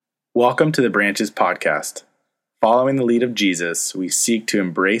Welcome to the Branches Podcast. Following the lead of Jesus, we seek to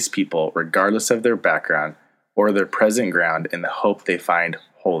embrace people regardless of their background or their present ground in the hope they find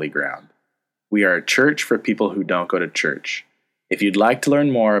holy ground. We are a church for people who don't go to church. If you'd like to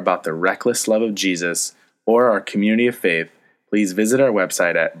learn more about the reckless love of Jesus or our community of faith, please visit our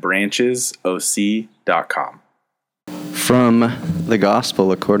website at branchesoc.com. From the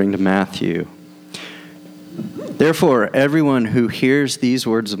Gospel according to Matthew. Therefore, everyone who hears these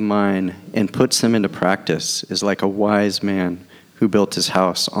words of mine and puts them into practice is like a wise man who built his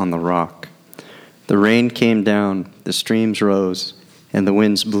house on the rock. The rain came down, the streams rose, and the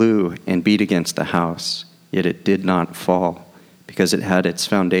winds blew and beat against the house, yet it did not fall, because it had its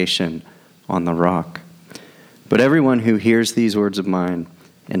foundation on the rock. But everyone who hears these words of mine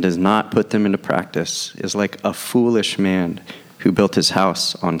and does not put them into practice is like a foolish man who built his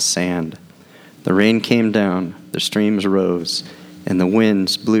house on sand. The rain came down, the streams rose, and the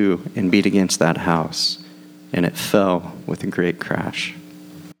winds blew and beat against that house, and it fell with a great crash.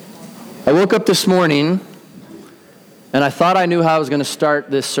 I woke up this morning, and I thought I knew how I was going to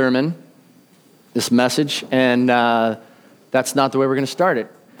start this sermon, this message, and that's not the way we're going to start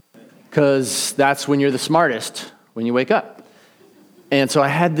it, because that's when you're the smartest, when you wake up. And so I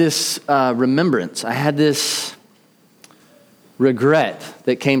had this remembrance, I had this regret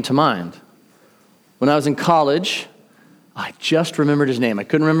that came to mind. When I was in college, I just remembered his name. I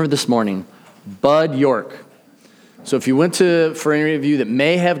couldn't remember this morning. Bud York. So if you went for any of you that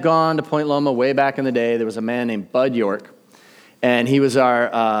may have gone to Point Loma way back in the day, there was a man named Bud York. And he was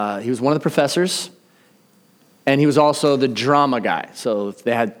he was one of the professors. And he was also the drama guy. So if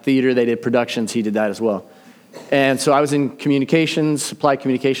they had theater, they did productions, he did that as well. And so I was in communications. Applied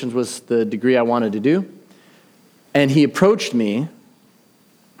communications was the degree I wanted to do. And he approached me.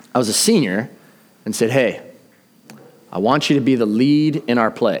 I was a senior. And said, hey, I want you to be the lead in our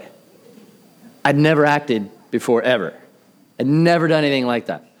play. I'd never acted before, ever. I'd never done anything like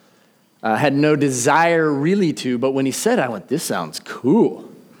that. I had no desire really to, but when he said it, I went, this sounds cool.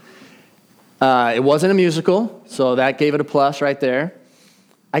 It wasn't a musical, so that gave it a plus right there.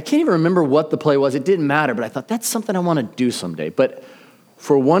 I can't even remember what the play was. It didn't matter, but I thought, that's something I want to do someday. But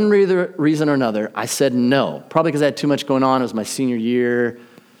for one reason or another, I said no, probably because I had too much going on. It was my senior year.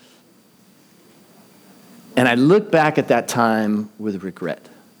 And I look back at that time with regret,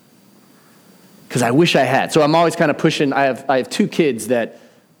 because I wish I had. So I'm always kind of pushing. I have two kids that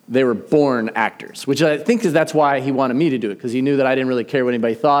they were born actors, which I think that's why he wanted me to do it, because he knew that I didn't really care what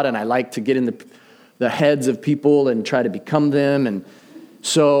anybody thought, and I like to get in the heads of people and try to become them. And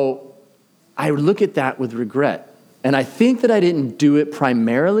so I look at that with regret. And I think that I didn't do it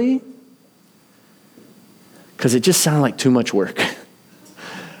primarily because it just sounded like too much work.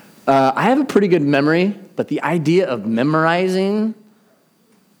 I have a pretty good memory, but the idea of memorizing,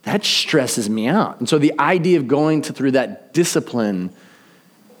 that stresses me out. And so the idea of going through that discipline,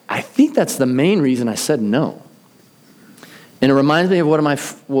 I think that's the main reason I said no. And it reminds me of what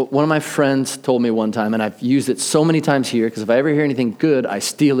one of my friends told me one time, and I've used it so many times here, because if I ever hear anything good, I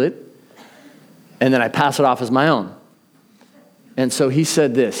steal it, and then I pass it off as my own. And so he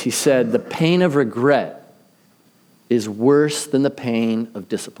said this. He said, the pain of regret is worse than the pain of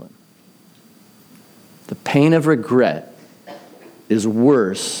discipline. The pain of regret is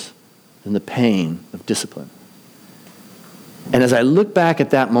worse than the pain of discipline. And as I look back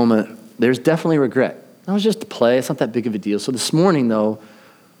at that moment, there's definitely regret. That was just a play. It's not that big of a deal. So this morning, though,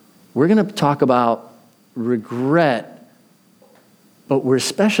 we're going to talk about regret, but we're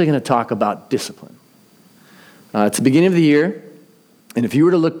especially going to talk about discipline. It's the beginning of the year, and if you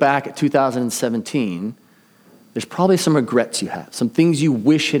were to look back at 2017, there's probably some regrets you have, some things you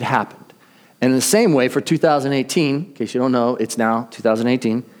wish had happened. And in the same way, for 2018, in case you don't know, it's now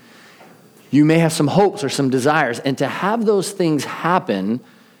 2018, you may have some hopes or some desires. And to have those things happen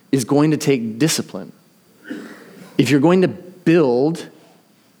is going to take discipline. If you're going to build,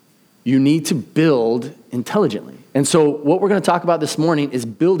 you need to build intelligently. And so what we're going to talk about this morning is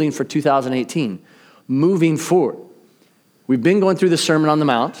building for 2018, moving forward. We've been going through the Sermon on the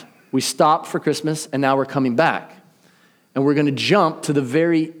Mount. We stopped for Christmas, and now we're coming back. And we're going to jump to the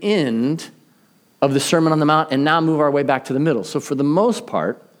very end of the Sermon on the Mount and now move our way back to the middle. So for the most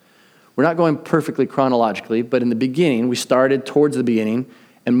part, we're not going perfectly chronologically, but in the beginning, we started towards the beginning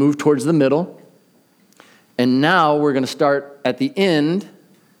and moved towards the middle. And now we're going to start at the end,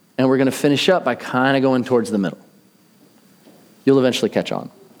 and we're going to finish up by kind of going towards the middle. You'll eventually catch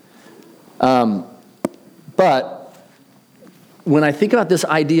on. But when I think about this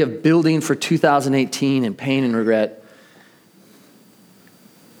idea of building for 2018 and pain and regret,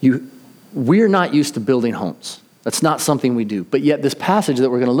 we're not used to building homes. That's not something we do. But yet this passage that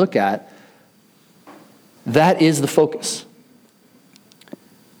we're going to look at, that is the focus. It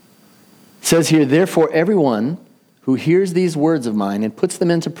says here, therefore everyone who hears these words of mine and puts them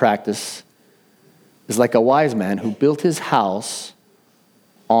into practice is like a wise man who built his house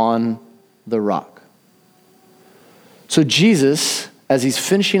on the rock. So Jesus, as he's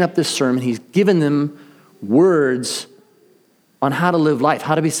finishing up this sermon, he's given them words on how to live life,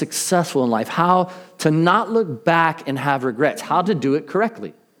 how to be successful in life, how to not look back and have regrets, how to do it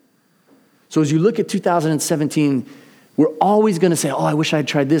correctly. So as you look at 2017, we're always going to say, oh, I wish I'd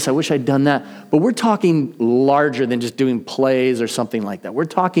tried this, I wish I'd done that. But we're talking larger than just doing plays or something like that. We're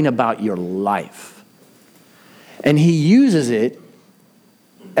talking about your life. And he uses it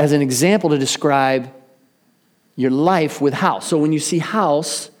as an example to describe your life with house. So when you see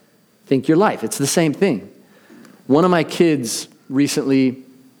house, think your life. It's the same thing. One of my kids recently,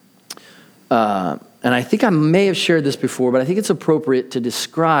 and I think I may have shared this before, but I think it's appropriate to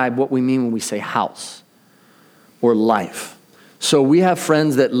describe what we mean when we say house or life. So we have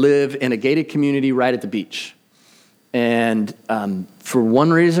friends that live in a gated community right at the beach. And for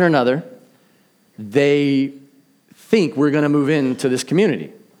one reason or another, they think we're going to move into this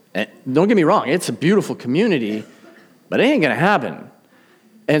community. And don't get me wrong, it's a beautiful community, but it ain't going to happen.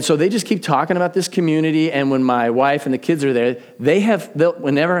 And so they just keep talking about this community, and when my wife and the kids are there,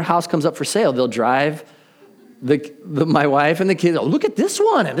 whenever a house comes up for sale, they'll drive my wife and the kids, oh, look at this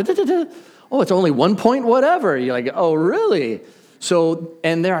one. Oh, it's only 1 point whatever. You're like, oh, really? So,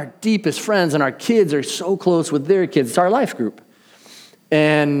 and they're our deepest friends, and our kids are so close with their kids. It's our life group.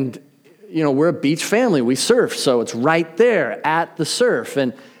 And, you know, we're a beach family. We surf, so it's right there at the surf,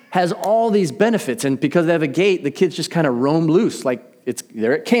 and has all these benefits. And because they have a gate, the kids just kind of roam loose, like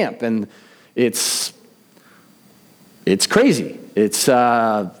they're at camp, and it's crazy. It's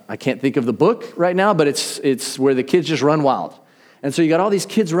I can't think of the book right now, but it's where the kids just run wild. And so you got all these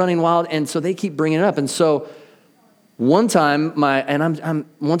kids running wild, and so they keep bringing it up. And so one time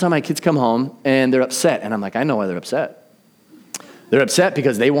my kids come home and they're upset, and I'm like, I know why they're upset. They're upset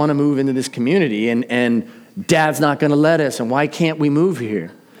because they want to move into this community, and Dad's not going to let us, and why can't we move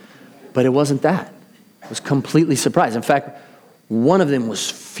here? But it wasn't that. I was completely surprised. In fact, one of them was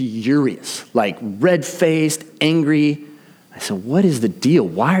furious, like red-faced, angry. I said, what is the deal?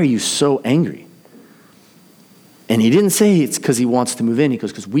 Why are you so angry? And he didn't say it's because he wants to move in. He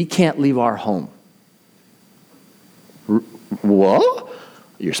goes, because we can't leave our home. What?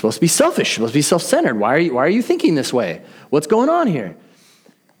 You're supposed to be selfish. You're supposed to be self-centered. Why are you thinking this way? What's going on here? And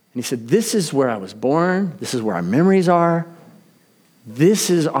he said, this is where I was born. This is where our memories are. This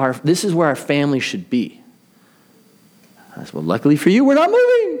is where our family should be. I said, well, luckily for you, we're not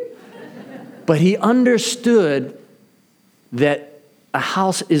moving. But he understood that a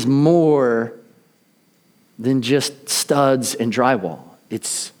house is more than just studs and drywall.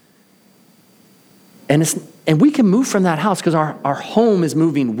 And we can move from that house because our home is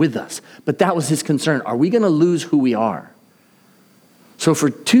moving with us. But that was his concern. Are we going to lose who we are? So for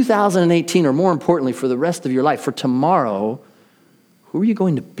 2018, or more importantly, for the rest of your life, for tomorrow, who are you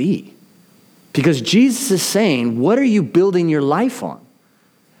going to be? Because Jesus is saying, what are you building your life on?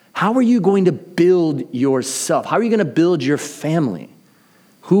 How are you going to build yourself? How are you going to build your family?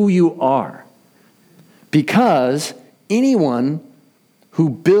 Who you are? Because anyone who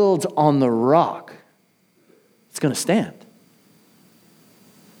builds on the rock, it's going to stand.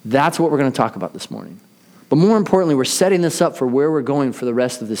 That's what we're going to talk about this morning. But more importantly, we're setting this up for where we're going for the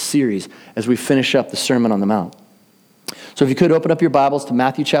rest of this series as we finish up the Sermon on the Mount. So if you could open up your Bibles to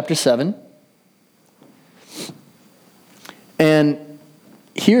Matthew chapter 7. And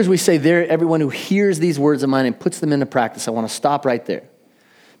here's we say there, everyone who hears these words of mine and puts them into practice. I want to stop right there.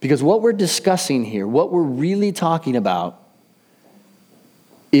 Because what we're discussing here, what we're really talking about,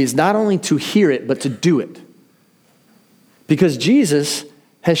 is not only to hear it, but to do it. Because Jesus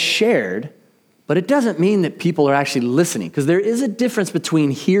has shared, but it doesn't mean that people are actually listening. Because there is a difference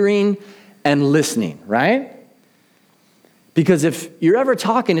between hearing and listening, right? Because if you're ever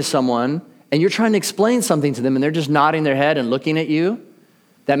talking to someone and you're trying to explain something to them and they're just nodding their head and looking at you,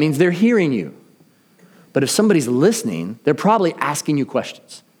 that means they're hearing you. But if somebody's listening, they're probably asking you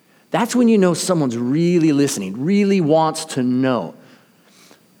questions. That's when you know someone's really listening, really wants to know.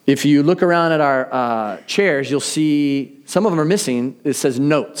 If you look around at our chairs, you'll see some of them are missing. It says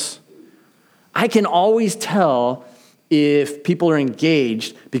notes. I can always tell if people are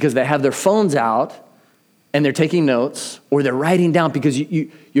engaged because they have their phones out and they're taking notes, or they're writing down because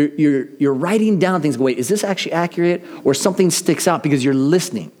you're writing down things. Wait, is this actually accurate? Or something sticks out because you're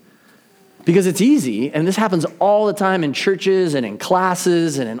listening. Because it's easy, and this happens all the time in churches and in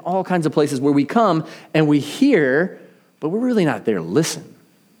classes and in all kinds of places where we come and we hear, but we're really not there to listen.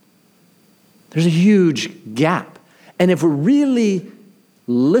 There's a huge gap. And if we're really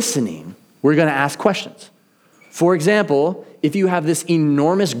listening, we're going to ask questions. For example, if you have this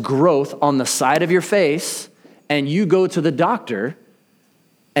enormous growth on the side of your face and you go to the doctor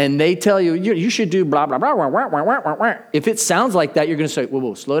and they tell you, you should do blah, blah, blah, wah, wah, wah, wah, wah. If it sounds like that, you're going to say,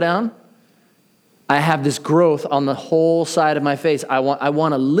 whoa, slow down. I have this growth on the whole side of my face. I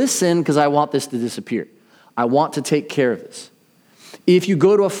want to listen because I want this to disappear. I want to take care of this. If you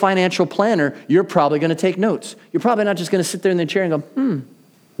go to a financial planner, you're probably going to take notes. You're probably not just going to sit there in the chair and go,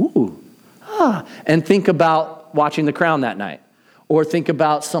 ooh, and think about watching The Crown that night or think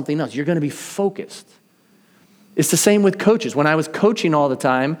about something else. You're going to be focused. It's the same with coaches. When I was coaching all the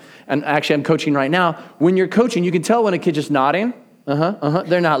time, and actually I'm coaching right now, when you're coaching, you can tell when a kid just nodding.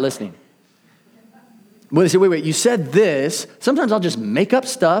 They're not listening. When they say, wait, you said this, sometimes I'll just make up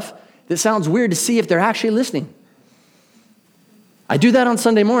stuff that sounds weird to see if they're actually listening. I do that on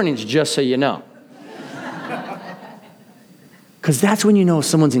Sunday mornings, just so you know. Because that's when you know if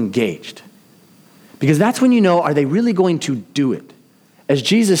someone's engaged. Because that's when you know, are they really going to do it? As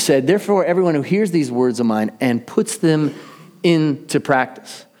Jesus said, therefore, everyone who hears these words of mine and puts them into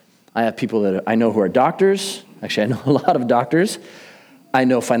practice. I have people that I know who are doctors. Actually, I know a lot of doctors. I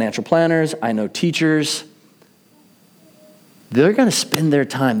know financial planners. I know teachers. They're going to spend their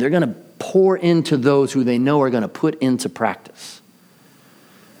time. They're going to pour into those who they know are going to put into practice.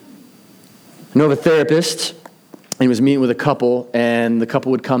 I know of a therapist. He was meeting with a couple, and the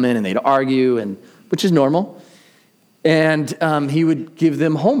couple would come in and they'd argue, which is normal. And he would give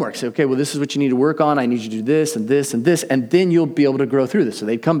them homework. Say, okay, well, this is what you need to work on. I need you to do this and this and this, and then you'll be able to grow through this. So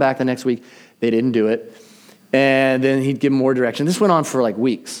they'd come back the next week. They didn't do it. And then he'd give them more direction. This went on for like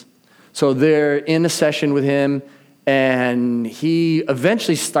weeks. So they're in a session with him, and he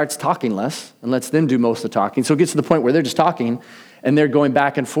eventually starts talking less and lets them do most of the talking. So it gets to the point where they're just talking, and they're going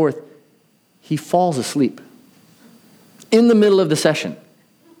back and forth. He falls asleep in the middle of the session.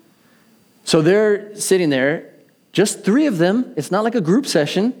 So they're sitting there, just three of them. It's not like a group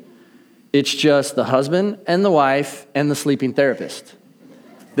session. It's just the husband and the wife and the sleeping therapist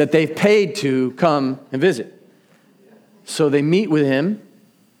that they've paid to come and visit. So they meet with him,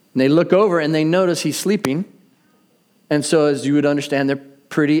 and they look over, and they notice he's sleeping. And so as you would understand, they're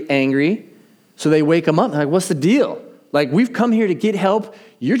pretty angry. So they wake him up. They're like, what's the deal? Like, we've come here to get help.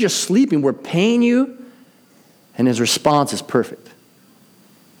 You're just sleeping. We're paying you. And his response is perfect.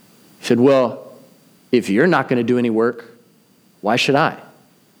 He said, well, if you're not going to do any work, why should I?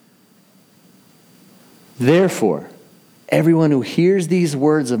 Therefore, everyone who hears these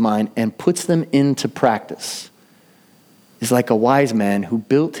words of mine and puts them into practice is like a wise man who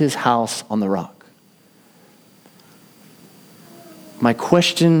built his house on the rock. My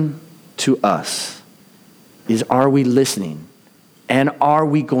question to us is, are we listening? And are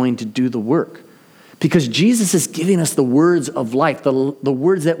we going to do the work? Because Jesus is giving us the words of life, the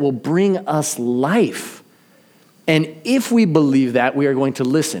words that will bring us life. And if we believe that, we are going to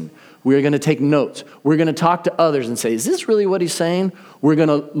listen. We are going to take notes. We're going to talk to others and say, is this really what he's saying? We're going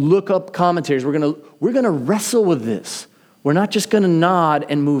to look up commentaries. We're going to wrestle with this. We're not just going to nod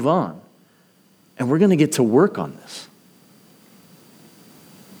and move on. And we're going to get to work on this.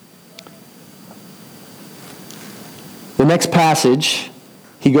 The next passage,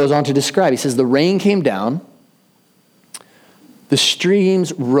 he goes on to describe. He says, the rain came down, the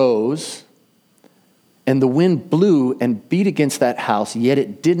streams rose, and the wind blew and beat against that house, yet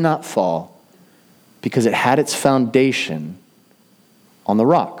it did not fall because it had its foundation on the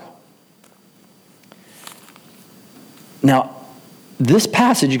rock. Now, this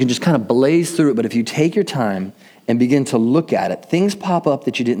passage, you can just kind of blaze through it, but if you take your time and begin to look at it, things pop up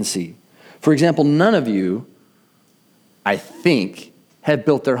that you didn't see. For example, none of you, I think, have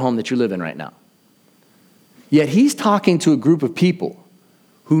built their home that you live in right now. Yet he's talking to a group of people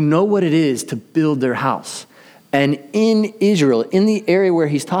who know what it is to build their house. And in Israel, in the area where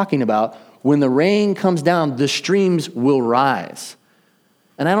he's talking about, when the rain comes down, the streams will rise.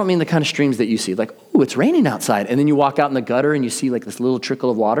 And I don't mean the kind of streams that you see, like, oh, it's raining outside. And then you walk out in the gutter and you see like this little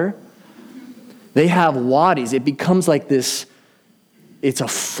trickle of water. They have wadis. It becomes like this, it's a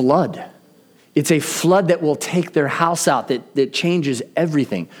flood. It's a flood that will take their house out, that changes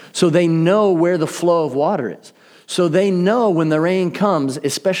everything. So they know where the flow of water is. So they know when the rain comes,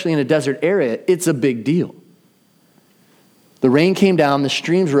 especially in a desert area, it's a big deal. The rain came down, the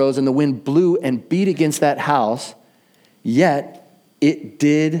streams rose, and the wind blew and beat against that house, yet it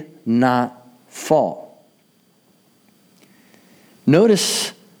did not fall.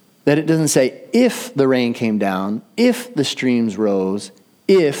 Notice that it doesn't say if the rain came down, if the streams rose,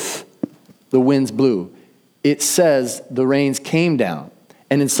 if the winds blew. It says the rains came down.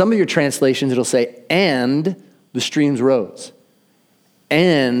 And in some of your translations, it'll say, and the streams rose,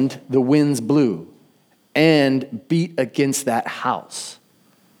 and the winds blew, and beat against that house.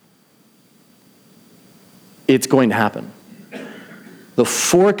 It's going to happen. The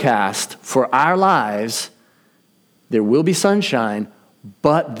forecast for our lives, there will be sunshine,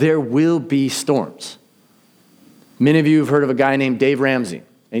 but there will be storms. Many of you have heard of a guy named Dave Ramsey,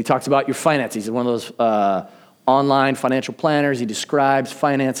 and he talks about your finances. He's one of those online financial planners. He describes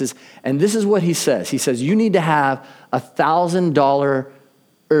finances, and this is what he says. He says, you need to have $1,000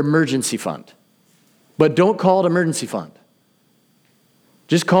 emergency fund, but don't call it emergency fund.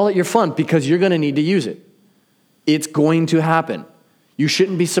 Just call it your fund because you're going to need to use it. It's going to happen. You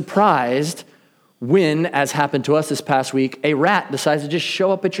shouldn't be surprised when, as happened to us this past week, a rat decides to just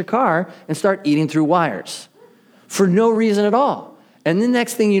show up at your car and start eating through wires for no reason at all. And the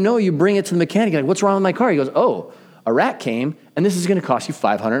next thing you know, you bring it to the mechanic. You're like, what's wrong with my car? He goes, oh, a rat came, and this is going to cost you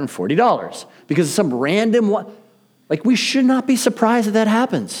 $540 because of some random one. Like, we should not be surprised that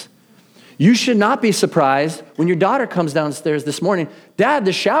happens. You should not be surprised when your daughter comes downstairs this morning. Dad,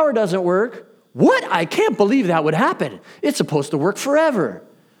 the shower doesn't work. What? I can't believe that would happen. It's supposed to work forever.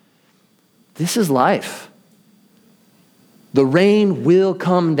 This is life. The rain will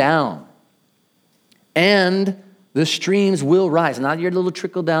come down, and the streams will rise. Not your little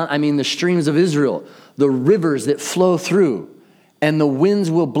trickle down. I mean the streams of Israel, the rivers that flow through, and the winds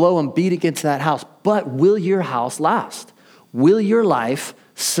will blow and beat against that house. But will your house last? Will your life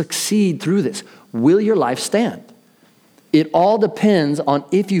succeed through this? Will your life stand? It all depends on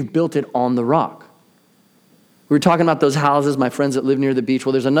if you've built it on the rock. We were talking about those houses, my friends that live near the beach.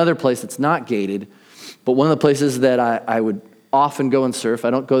 Well, there's another place that's not gated, but one of the places that I would often go and surf. I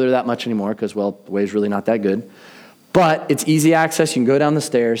don't go there that much anymore because, well, the wave's really not that good. But it's easy access. You can go down the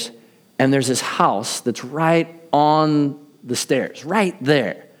stairs, and there's this house that's right on the stairs, right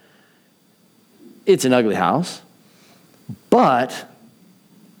there. It's an ugly house, but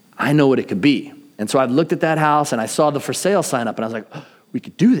I know what it could be. And so I looked at that house, and I saw the for sale sign up, and I was like, oh, we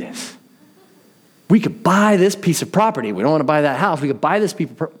could do this. We could buy this piece of property. We don't want to buy that house. We could buy this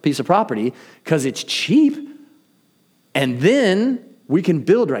piece of property because it's cheap, and then we can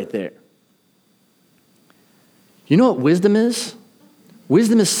build right there. You know what wisdom is?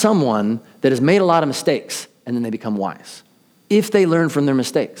 Wisdom is someone that has made a lot of mistakes, and then they become wise if they learn from their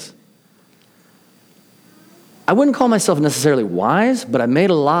mistakes. I wouldn't call myself necessarily wise, but I made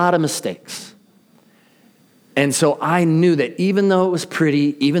a lot of mistakes. And so I knew that even though it was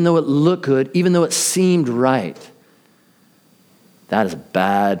pretty, even though it looked good, even though it seemed right, that is a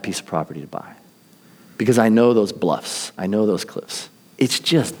bad piece of property to buy. Because I know those bluffs. I know those cliffs. It's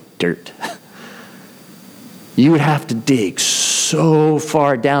just dirt. You would have to dig so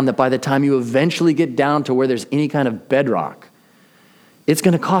far down that by the time you eventually get down to where there's any kind of bedrock, it's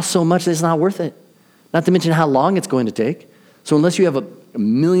going to cost so much that it's not worth it. Not to mention how long it's going to take. So unless you have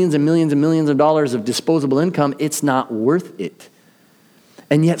millions and millions and millions of dollars of disposable income, it's not worth it.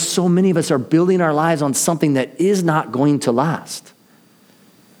 And yet so many of us are building our lives on something that is not going to last.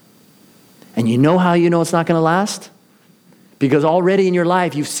 And you know how you know it's not going to last? Because already in your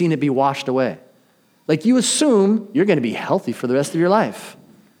life, you've seen it be washed away. Like you assume you're going to be healthy for the rest of your life.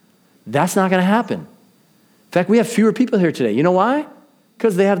 That's not going to happen. In fact, we have fewer people here today. You know why?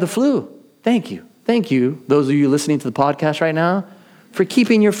 Because they have the flu. Thank you. Thank you, those of you listening to the podcast right now, for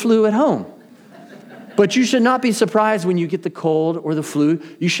keeping your flu at home. But you should not be surprised when you get the cold or the flu.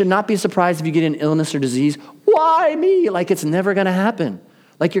 You should not be surprised if you get an illness or disease. Why me? Like it's never going to happen.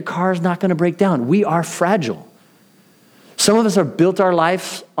 Like your car's not going to break down. We are fragile. Some of us have built our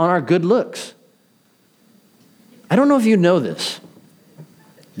life on our good looks. I don't know if you know this.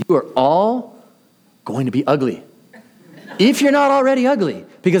 You are all going to be ugly. If you're not already ugly,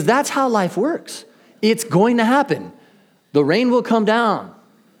 because that's how life works. It's going to happen. The rain will come down.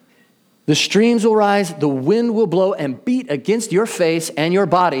 The streams will rise. The wind will blow and beat against your face and your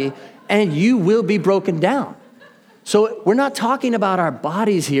body, and you will be broken down. So we're not talking about our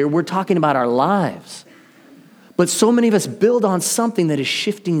bodies here. We're talking about our lives. But so many of us build on something that is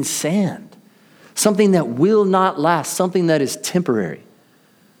shifting sand, something that will not last, something that is temporary.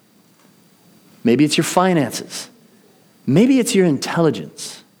 Maybe it's your finances. Maybe it's your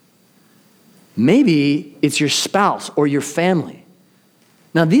intelligence. Maybe it's your spouse or your family.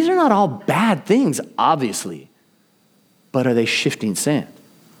 Now, these are not all bad things, obviously, but are they shifting sand?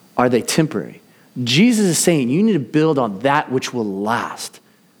 Are they temporary? Jesus is saying you need to build on that which will last.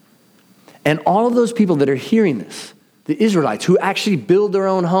 And all of those people that are hearing this, the Israelites, who actually build their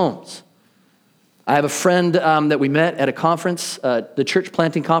own homes. I have a friend that we met at a conference, the church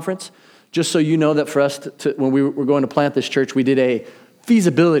planting conference. Just so you know that for us, when we were going to plant this church, we did a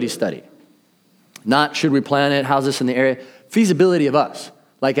feasibility study. Not should we plant it, how's this in the area? Feasibility of us.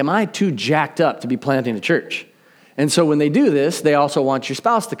 Like, am I too jacked up to be planting a church? And so when they do this, they also want your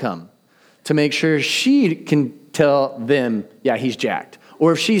spouse to come to make sure she can tell them, yeah, he's jacked,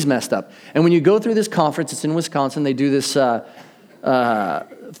 or if she's messed up. And when you go through this conference, it's in Wisconsin, they do this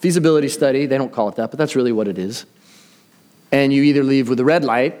feasibility study. They don't call it that, but that's really what it is. And you either leave with the red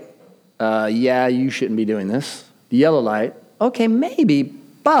light, yeah, you shouldn't be doing this. The yellow light, okay, maybe,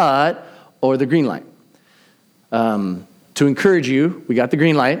 but, or the green light. To encourage you, we got the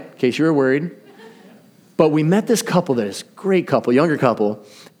green light, in case you were worried. But we met this couple, this great couple, younger couple,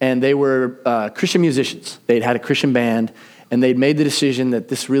 and they were Christian musicians. They'd had a Christian band, and they'd made the decision that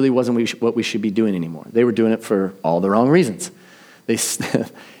this really wasn't what we should be doing anymore. They were doing it for all the wrong reasons. They,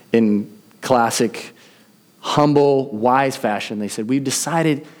 in classic, humble, wise fashion, they said, we've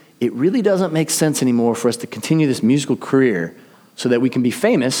decided it really doesn't make sense anymore for us to continue this musical career so that we can be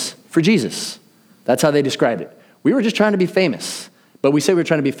famous for Jesus. That's how they described it. We were just trying to be famous, but we said we were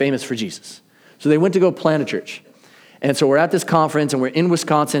trying to be famous for Jesus. So they went to go plant a church. And so we're at this conference, and we're in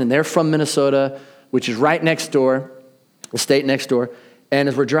Wisconsin, and they're from Minnesota, which is right next door, the state next door. And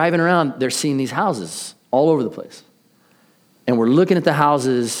as we're driving around, they're seeing these houses all over the place. And we're looking at the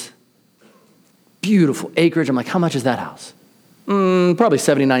houses, beautiful acreage. I'm like, how much is that house? Probably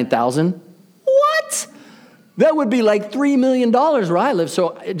 $79,000. What? That would be like $3 million where I live. So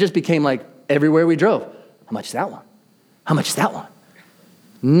it just became like everywhere we drove. How much is that one? How much is that one?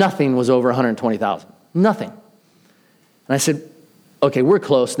 Nothing was over $120,000. Nothing. And I said, okay, we're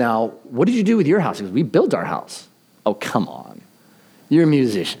close now. What did you do with your house? He goes, we built our house. Oh, come on. You're a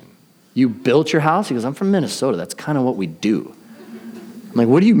musician. You built your house? He goes, I'm from Minnesota. That's kind of what we do. I'm like,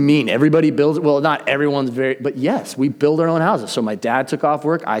 what do you mean? Everybody builds? Well, not everyone's but yes, we build our own houses. So my dad took off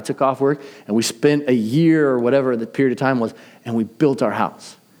work, I took off work, and we spent a year or whatever the period of time was, and we built our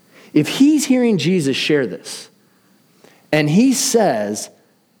house. If he's hearing Jesus share this, and he says,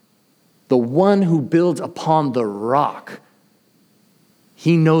 the one who builds upon the rock,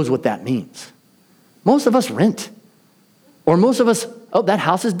 he knows what that means. Most of us rent. Or most of us, oh, that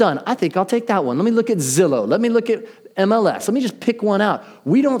house is done. I think I'll take that one. Let me look at Zillow. Let me look at MLS. Let me just pick one out.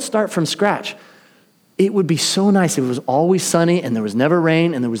 We don't start from scratch. It would be so nice if it was always sunny and there was never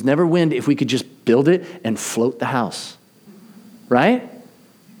rain and there was never wind if we could just build it and float the house. Right?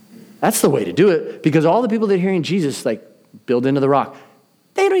 That's the way to do it, because all the people that are hearing Jesus like build into the rock,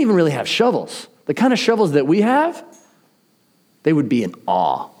 they don't even really have shovels. The kind of shovels that we have, they would be in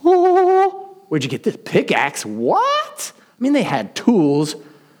awe. Oh, where'd you get this pickaxe? What? I mean, they had tools,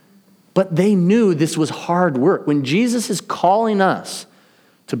 but they knew this was hard work. When Jesus is calling us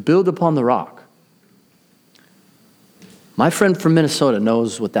to build upon the rock, my friend from Minnesota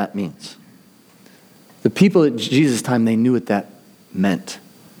knows what that means. The people at Jesus' time, they knew what that meant.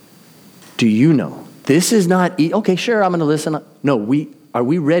 Do you know? This is not, okay, sure, I'm going to listen. No, are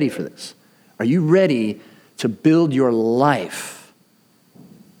we ready for this? Are you ready to build your life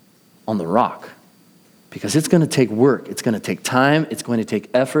on the rock? Because it's going to take work. It's going to take time. It's going to take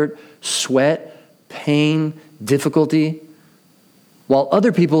effort, sweat, pain, difficulty. While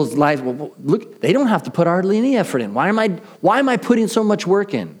other people's lives, well, look, they don't have to put hardly any effort in. Why am I putting so much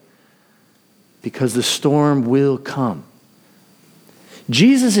work in? Because the storm will come.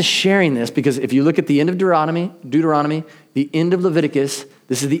 Jesus is sharing this because if you look at the end of Deuteronomy, the end of Leviticus,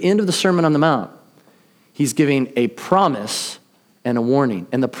 this is the end of the Sermon on the Mount. He's giving a promise and a warning.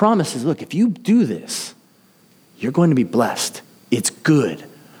 And the promise is, look, if you do this, you're going to be blessed. It's good.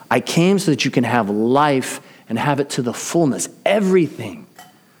 I came so that you can have life and have it to the fullness, everything.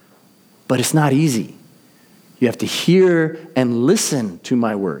 But it's not easy. You have to hear and listen to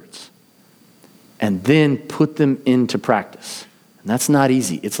my words and then put them into practice. And that's not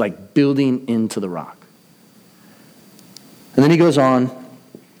easy. It's like building into the rock. And then he goes on.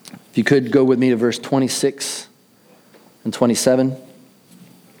 If you could go with me to verse 26 and 27.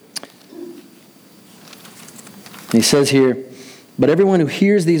 And he says here, but everyone who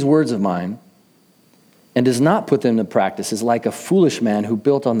hears these words of mine and does not put them into practice is like a foolish man who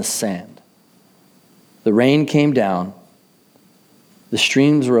built on the sand. The rain came down, the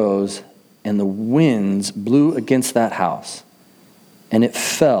streams rose, and the winds blew against that house, and it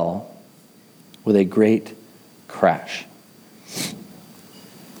fell with a great crash.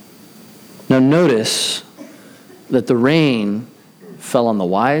 Now notice that the rain fell on the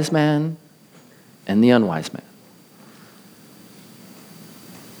wise man and the unwise man.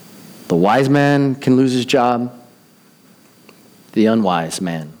 The wise man can lose his job. The unwise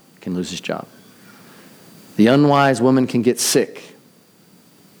man can lose his job. The unwise woman can get sick.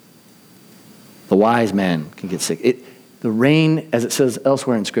 The wise man can get sick. The rain, as it says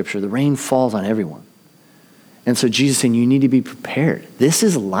elsewhere in Scripture, the rain falls on everyone. And so Jesus is saying, you need to be prepared. This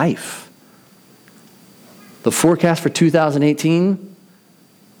is life. The forecast for 2018,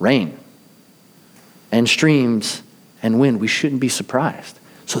 rain and streams and wind. We shouldn't be surprised.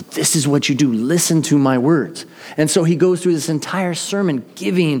 So this is what you do. Listen to my words. And so he goes through this entire sermon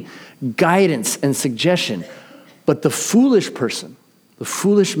giving guidance and suggestion. But the foolish person, the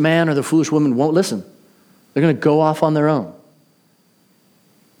foolish man or the foolish woman won't listen. They're going to go off on their own.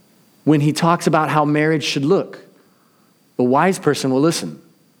 When he talks about how marriage should look, the wise person will listen.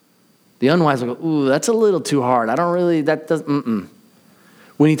 The unwise will go, ooh, that's a little too hard.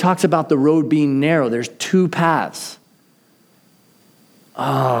 When he talks about the road being narrow, there's two paths.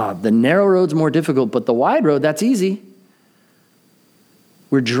 The narrow road's more difficult, but the wide road, that's easy.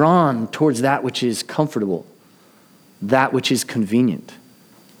 We're drawn towards that which is comfortable, that which is convenient.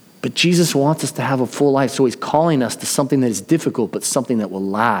 But Jesus wants us to have a full life, so he's calling us to something that is difficult, but something that will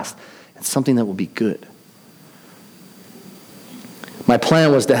last and something that will be good. My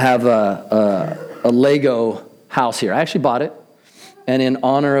plan was to have a Lego house here. I actually bought it, and in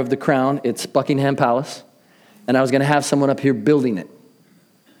honor of the crown, it's Buckingham Palace, and I was going to have someone up here building it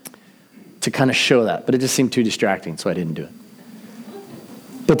to kind of show that, but it just seemed too distracting, so I didn't do it.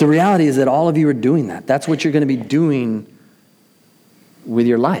 But the reality is that all of you are doing that. That's what you're going to be doing with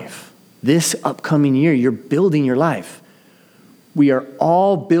your life. This upcoming year, you're building your life. We are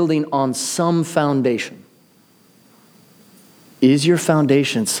all building on some foundation. Is your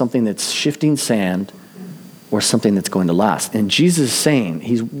foundation something that's shifting sand or something that's going to last? And Jesus is saying,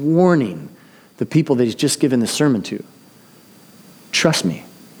 he's warning the people that he's just given the sermon to. Trust me.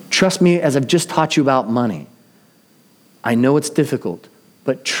 Trust me as I've just taught you about money. I know it's difficult,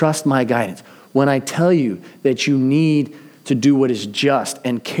 but trust my guidance. When I tell you that you need to do what is just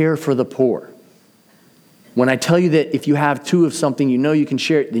and care for the poor, when I tell you that if you have two of something, you know you can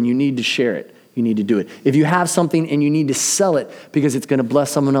share it, then you need to share it. You need to do it. If you have something and you need to sell it because it's going to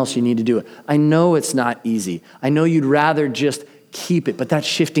bless someone else, you need to do it. I know it's not easy. I know you'd rather just keep it, but that's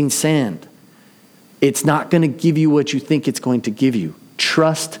shifting sand. It's not going to give you what you think it's going to give you.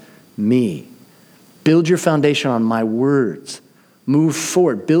 Trust me. Build your foundation on my words. Move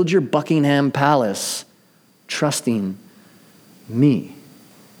forward. Build your Buckingham Palace trusting me.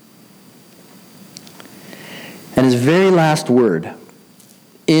 And his very last word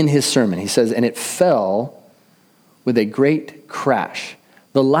in his sermon, he says, and it fell with a great crash.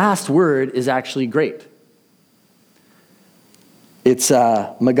 The last word is actually great. It's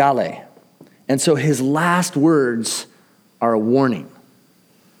megale. And so his last words are a warning.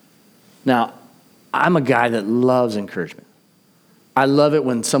 Now, I'm a guy that loves encouragement. I love it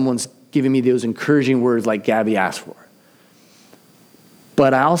when someone's giving me those encouraging words like Gabby asked for.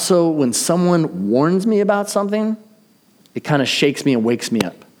 But I also, when someone warns me about something, it kind of shakes me and wakes me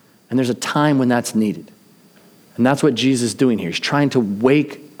up. And there's a time when that's needed. And that's what Jesus is doing here. He's trying to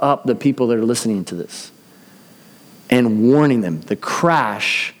wake up the people that are listening to this and warning them. The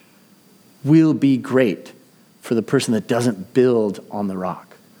crash will be great for the person that doesn't build on the rock.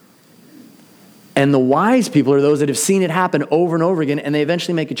 And the wise people are those that have seen it happen over and over again, and they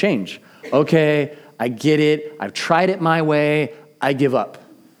eventually make a change. Okay, I get it. I've tried it my way. I give up.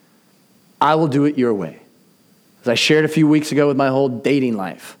 I will do it your way. As I shared a few weeks ago with my whole dating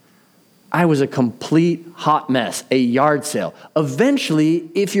life, I was a complete hot mess, a yard sale. Eventually,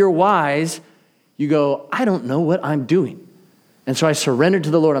 if you're wise, you go, I don't know what I'm doing. And so I surrendered to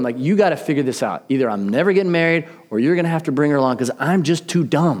the Lord. I'm like, you got to figure this out. Either I'm never getting married or you're going to have to bring her along because I'm just too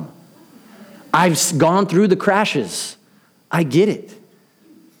dumb. I've gone through the crashes. I get it.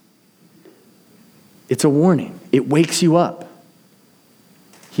 It's a warning. It wakes you up.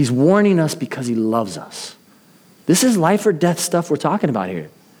 He's warning us because he loves us. This is life or death stuff we're talking about here.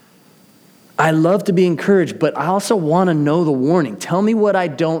 I love to be encouraged, but I also want to know the warning. Tell me what I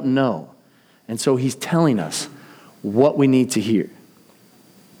don't know. And so he's telling us what we need to hear.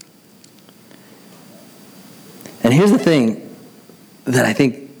 And here's the thing that I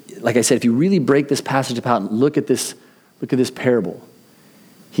think, like I said, if you really break this passage apart and look at this parable,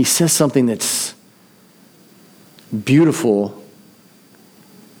 he says something that's beautiful,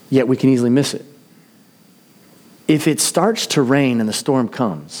 yet we can easily miss it. If it starts to rain and the storm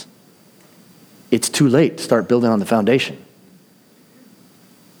comes, it's too late to start building on the foundation.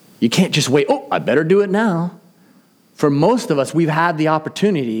 You can't just wait, I better do it now. For most of us, we've had the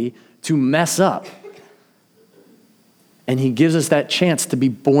opportunity to mess up. And he gives us that chance to be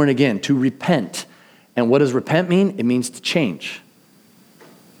born again, to repent. And what does repent mean? It means to change.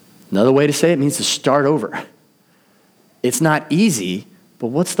 Another way to say it means to start over. It's not easy, but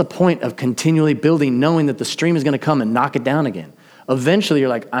what's the point of continually building knowing that the stream is going to come and knock it down again? Eventually you're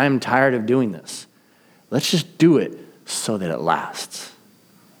like, I'm tired of doing this. Let's just do it so that it lasts.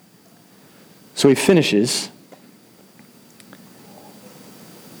 So he finishes.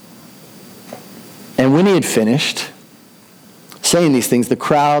 And when he had finished saying these things, the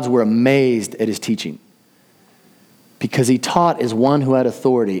crowds were amazed at his teaching, because he taught as one who had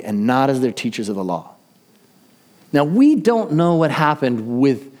authority and not as their teachers of the law. Now, we don't know what happened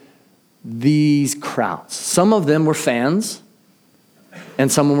with these crowds. Some of them were fans, and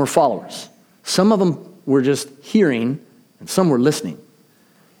some of them were followers. Some of them were just hearing, and some were listening.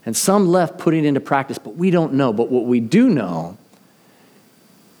 And some left putting it into practice, but we don't know. But what we do know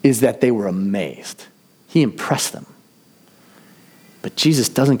is that they were amazed. He impressed them. But Jesus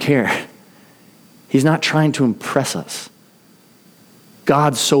doesn't care. He's not trying to impress us.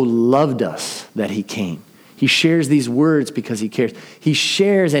 God so loved us that he came. He shares these words because he cares. He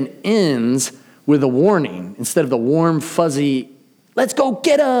shares and ends with a warning instead of the warm, fuzzy, let's go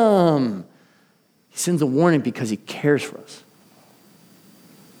get him. He sends a warning because he cares for us.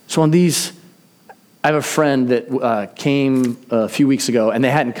 So on these, I have a friend that came a few weeks ago, and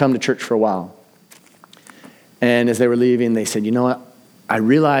they hadn't come to church for a while. And as they were leaving, they said, you know what? I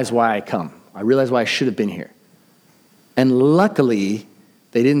realize why I come. I realize why I should have been here. And luckily,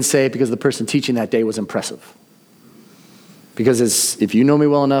 they didn't say it because the person teaching that day was impressive. Because if you know me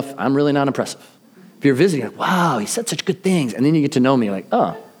well enough, I'm really not impressive. If you're visiting, you're like, wow, he said such good things. And then you get to know me, you're like,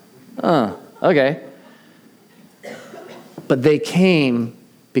 okay. But they came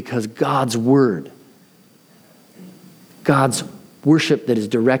because God's word, God's worship that is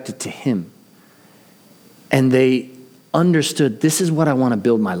directed to him. And they understood, this is what I want to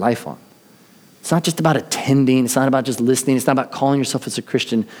build my life on. It's not just about attending. It's not about just listening. It's not about calling yourself as a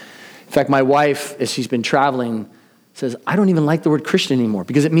Christian. In fact, my wife, as she's been traveling, says, I don't even like the word Christian anymore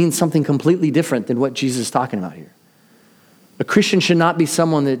because it means something completely different than what Jesus is talking about here. A Christian should not be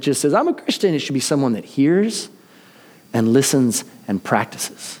someone that just says, I'm a Christian. It should be someone that hears and listens and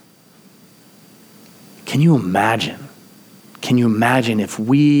practices. Can you imagine? Can you imagine if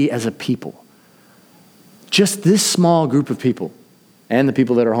we as a people, just this small group of people and the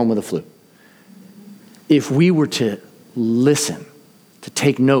people that are home with the flu, if we were to listen, to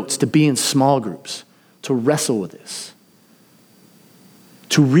take notes, to be in small groups, to wrestle with this,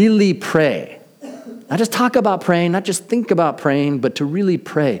 to really pray, not just talk about praying, not just think about praying, but to really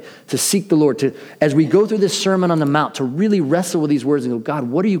pray, to seek the Lord, to, as we go through this Sermon on the Mount, to really wrestle with these words and go, God,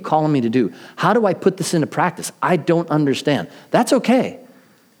 what are you calling me to do? How do I put this into practice? I don't understand. That's okay,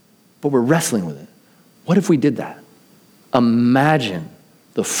 but we're wrestling with it. What if we did that? Imagine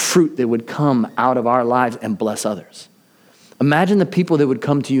the fruit that would come out of our lives and bless others. Imagine the people that would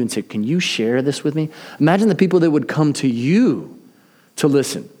come to you and say, can you share this with me? Imagine the people that would come to you to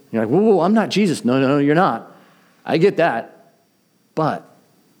listen. You're like, whoa, I'm not Jesus. No, you're not. I get that. But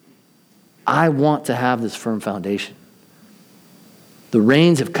I want to have this firm foundation. The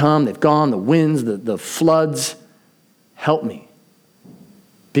rains have come, they've gone, the winds, the floods. Help me.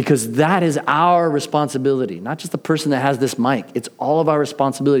 Because that is our responsibility, not just the person that has this mic. It's all of our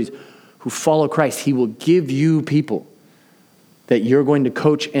responsibilities who follow Christ. He will give you people that you're going to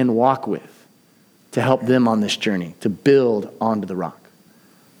coach and walk with to help them on this journey, to build onto the rock.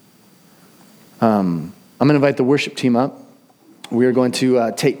 I'm going to invite the worship team up. We are going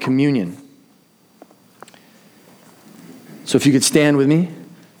to take communion. So if you could stand with me.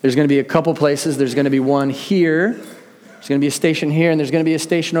 There's going to be a couple places. There's going to be one here. There's going to be a station here, and there's going to be a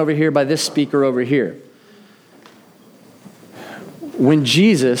station over here by this speaker over here. When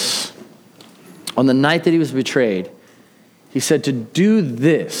Jesus, on the night that he was betrayed, he said to do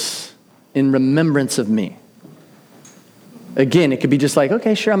this in remembrance of me. Again, it could be just like,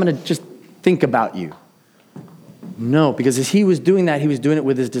 okay, sure, I'm going to just think about you. No, because as he was doing that, he was doing it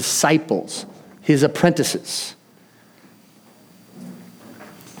with his disciples, his apprentices.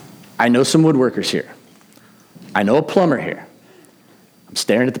 I know some woodworkers here. I know a plumber here. I'm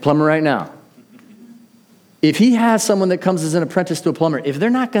staring at the plumber right now. If he has someone that comes as an apprentice to a plumber, if they're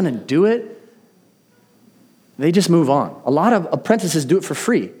not going to do it, they just move on. A lot of apprentices do it for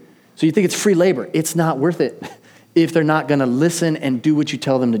free. So you think it's free labor. It's not worth it if they're not going to listen and do what you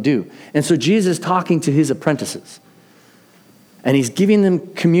tell them to do. And so Jesus is talking to his apprentices. And he's giving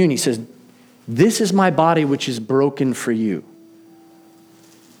them communion. He says, this is my body which is broken for you.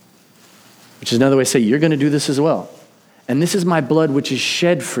 Which is another way to say, you're going to do this as well. And this is my blood which is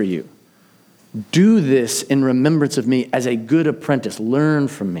shed for you. Do this in remembrance of me as a good apprentice. Learn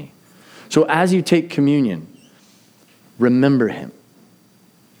from me. So as you take communion, remember him.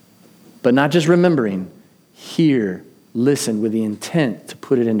 But not just remembering, hear, listen with the intent to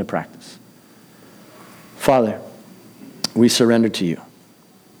put it into practice. Father, we surrender to you.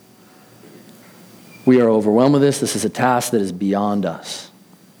 We are overwhelmed with this. This is a task that is beyond us.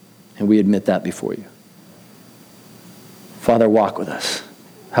 And we admit that before you. Father, walk with us.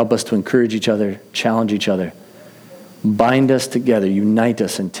 Help us to encourage each other, challenge each other. Bind us together, unite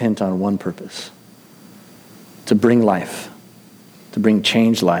us intent on one purpose. To bring life, to bring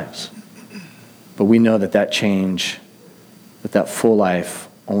changed lives. But we know that that change, that full life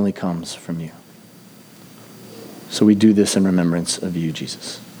only comes from you. So we do this in remembrance of you,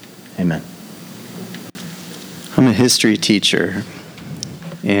 Jesus. Amen. I'm a history teacher,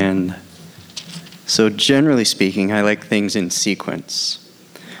 and so generally speaking, I like things in sequence.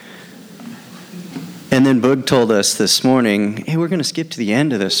 And then Boog told us this morning, hey, we're going to skip to the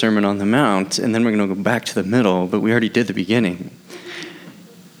end of the Sermon on the Mount, and then we're going to go back to the middle, but we already did the beginning.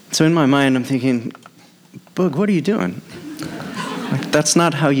 So in my mind, I'm thinking, Boog, what are you doing? Like, that's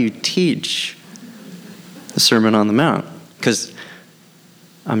not how you teach the Sermon on the Mount, because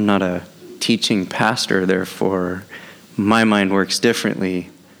I'm not a teaching pastor, therefore my mind works differently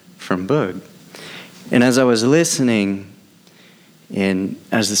from Boog. And as I was listening, and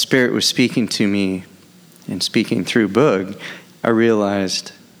as the Spirit was speaking to me and speaking through Boog, I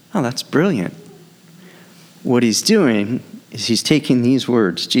realized, oh, that's brilliant. What he's doing is he's taking these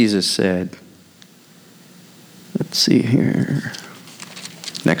words Jesus said. Let's see here.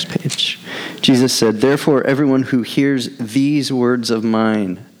 Next page. Jesus said, therefore, everyone who hears these words of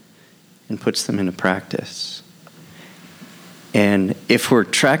mine and puts them into practice. And if we're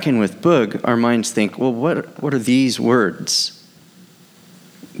tracking with Boog, our minds think, well, what are these words?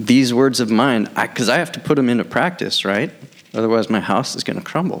 These words of mine, because I have to put them into practice, right? Otherwise, my house is going to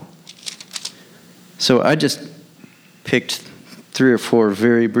crumble. So I just picked 3 or 4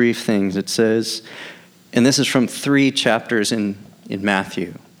 very brief things. It says, and this is from 3 chapters in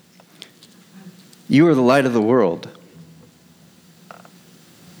Matthew. You are the light of the world.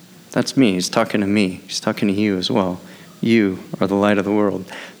 That's me. He's talking to me. He's talking to you as well. You are the light of the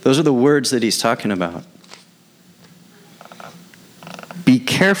world. Those are the words that he's talking about. Be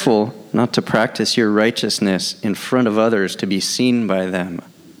careful not to practice your righteousness in front of others to be seen by them.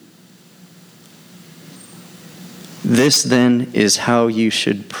 This then is how you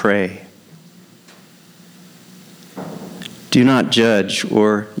should pray. Do not judge,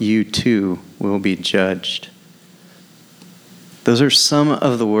 or you too will be judged. Those are some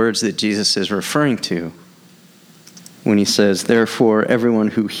of the words that Jesus is referring to when he says, therefore, everyone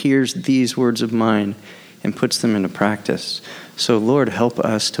who hears these words of mine and puts them into practice. So, Lord, help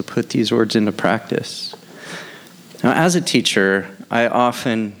us to put these words into practice. Now, as a teacher, I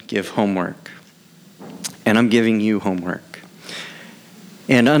often give homework, and I'm giving you homework.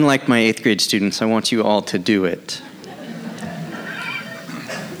 And unlike my 8th grade students, I want you all to do it.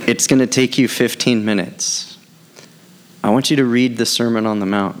 It's going to take you 15 minutes. I want you to read the Sermon on the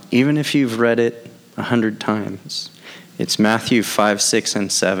Mount, even if you've read it 100 times. It's Matthew 5, 6,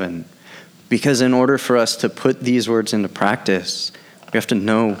 and 7. Because in order for us to put these words into practice, we have to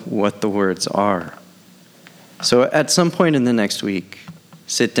know what the words are. So at some point in the next week,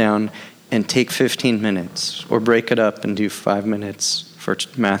 sit down and take 15 minutes, or break it up and do 5 minutes for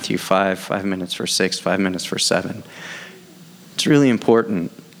Matthew 5, 5 minutes for 6, 5 minutes for 7. It's really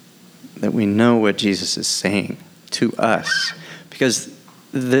important that we know what Jesus is saying to us, because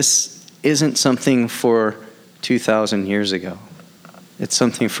this isn't something for 2,000 years ago. It's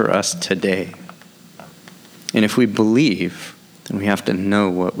something for us today. And if we believe, then we have to know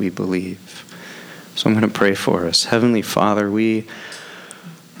what we believe. So I'm going to pray for us. Heavenly Father, we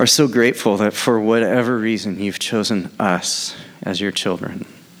are so grateful that for whatever reason you've chosen us as your children.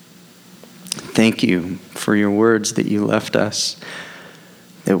 Thank you for your words that you left us,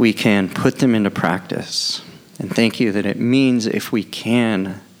 that we can put them into practice. And thank you that it means if we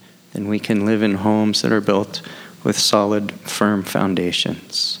can, then we can live in homes that are built with solid, firm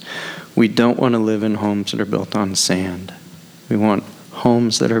foundations. We don't want to live in homes that are built on sand. We want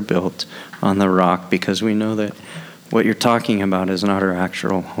homes that are built on the rock, because we know that what you're talking about is not our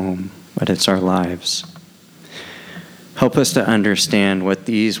actual home, but it's our lives. Help us to understand what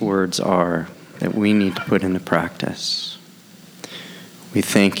these words are that we need to put into practice. We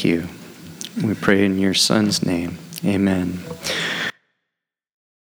thank you. We pray in your Son's name. Amen.